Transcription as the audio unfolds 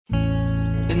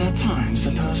In a time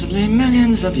supposedly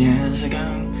millions of years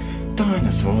ago,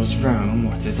 dinosaurs roam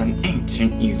what is an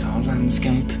ancient Utah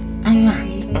landscape, a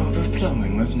land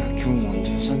overflowing with natural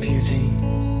wonders and beauty.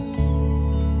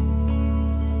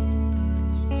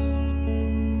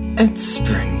 It's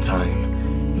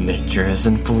springtime. Nature is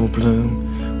in full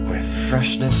bloom, with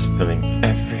freshness filling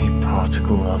every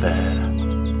particle of air.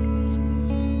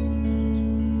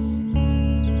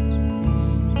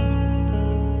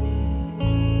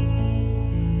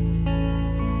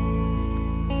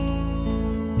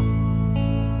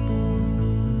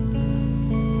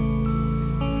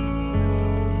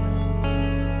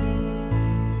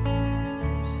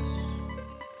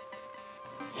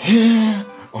 Here,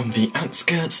 on the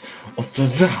outskirts of the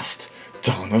vast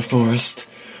Dharma forest,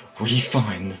 we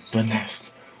find the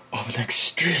nest of an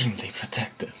extremely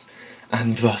protective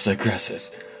and thus aggressive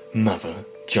mother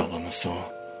Jollomosaur.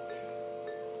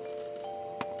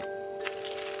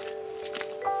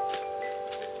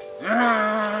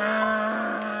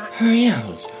 Her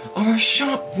yells are a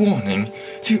sharp warning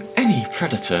to any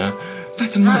predator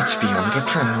that might be on the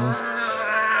prowl.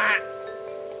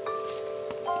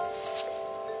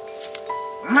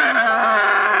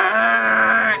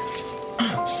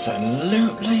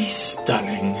 Absolutely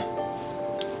stunning.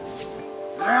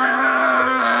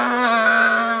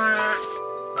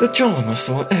 The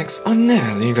Jollomosaur eggs are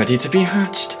nearly ready to be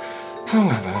hatched.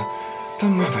 However, the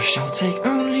mother shall take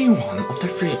only one of the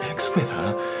 3 eggs with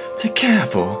her to care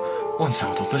for once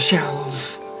out of the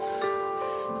shells.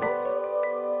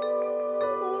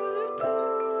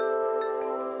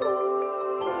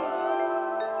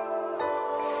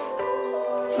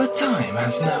 The time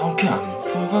has now come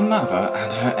for the mother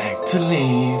and her egg to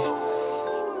leave.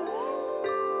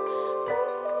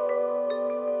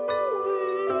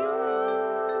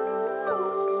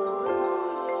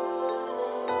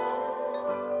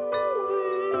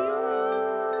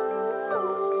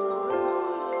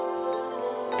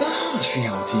 The harsh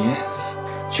reality is,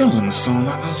 Jollomosaur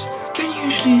mothers can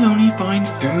usually only find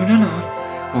food enough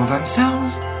for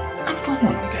themselves and for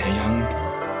one of their young.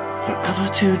 The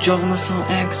other 2 Jollomosaur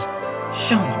eggs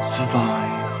shall not survive.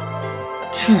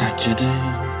 Tragedy.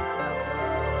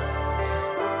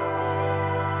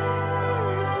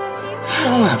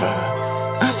 However,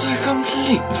 after a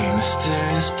completely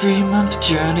mysterious 3-month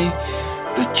journey,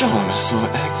 the Jollomosaur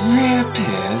egg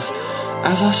reappears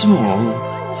as a small,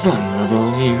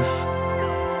 vulnerable youth.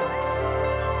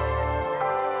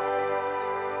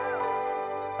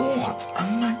 What a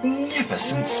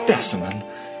magnificent specimen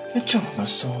the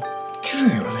Jollomosaur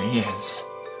truly is.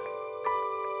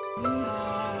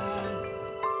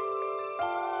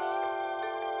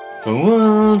 The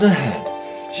world ahead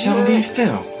shall be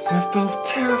filled with both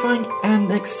terrifying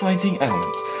and exciting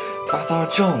elements that our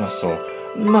Jollomosaur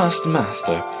must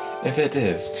master if it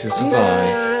is to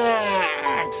survive.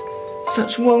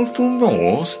 Such woeful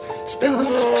roars spell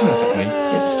out perfectly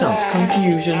its felt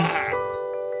conclusion.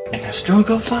 In a stroke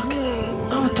of luck,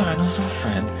 our dinosaur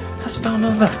friend has found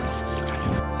a vast,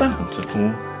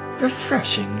 bountiful,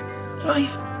 refreshing,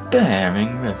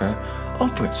 life-bearing river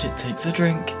of which it takes a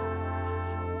drink.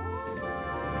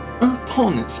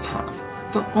 Upon its path,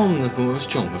 the omnivorous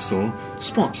Jollomosaur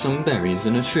spots some berries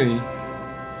in a tree.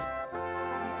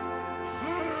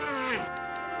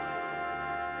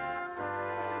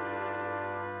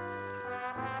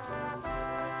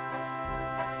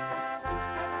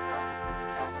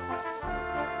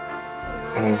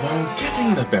 Although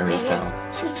getting the berries down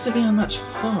seems to be a much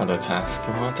harder task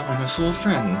for our dinosaur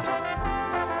friend.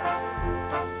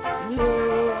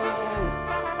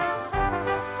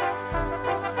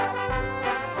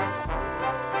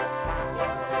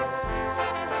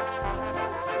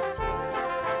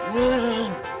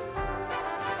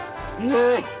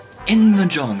 In the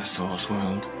Jollomosaur's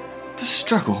world, the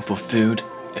struggle for food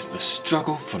is the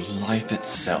struggle for life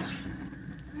itself.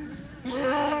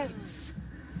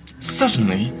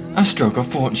 Suddenly, a stroke of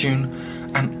fortune,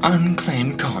 an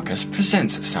unclaimed carcass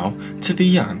presents itself to the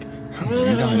young,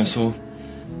 hungry dinosaur.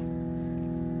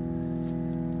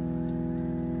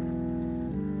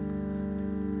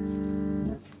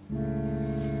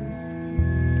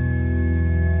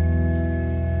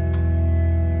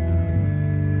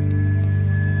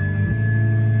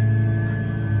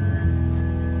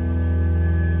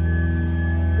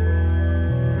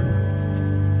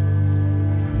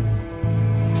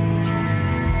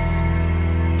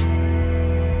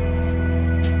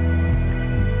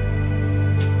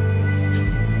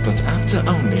 But after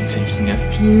only taking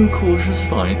a few cautious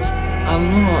bites, a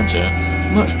larger,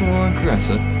 much more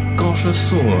aggressive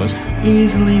Gothosaurus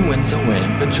easily wins away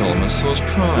the Jollomosaur's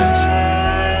prize.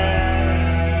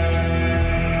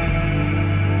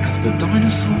 As the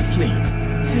dinosaur flees,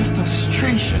 his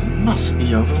frustration must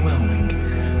be overwhelming.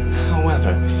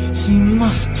 However, he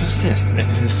must persist in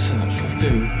his search for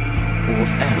food, or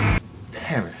else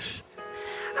perish.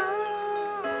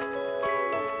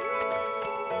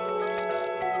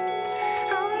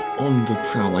 On the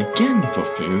prowl again for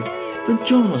food, the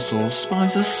Jollomosaur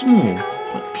spies a small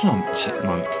but plump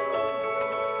chipmunk.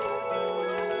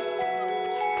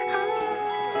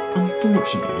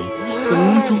 Unfortunately,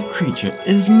 the little creature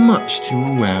is much too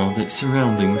aware of its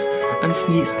surroundings and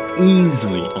sneaks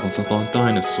easily out of our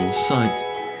dinosaur's sight.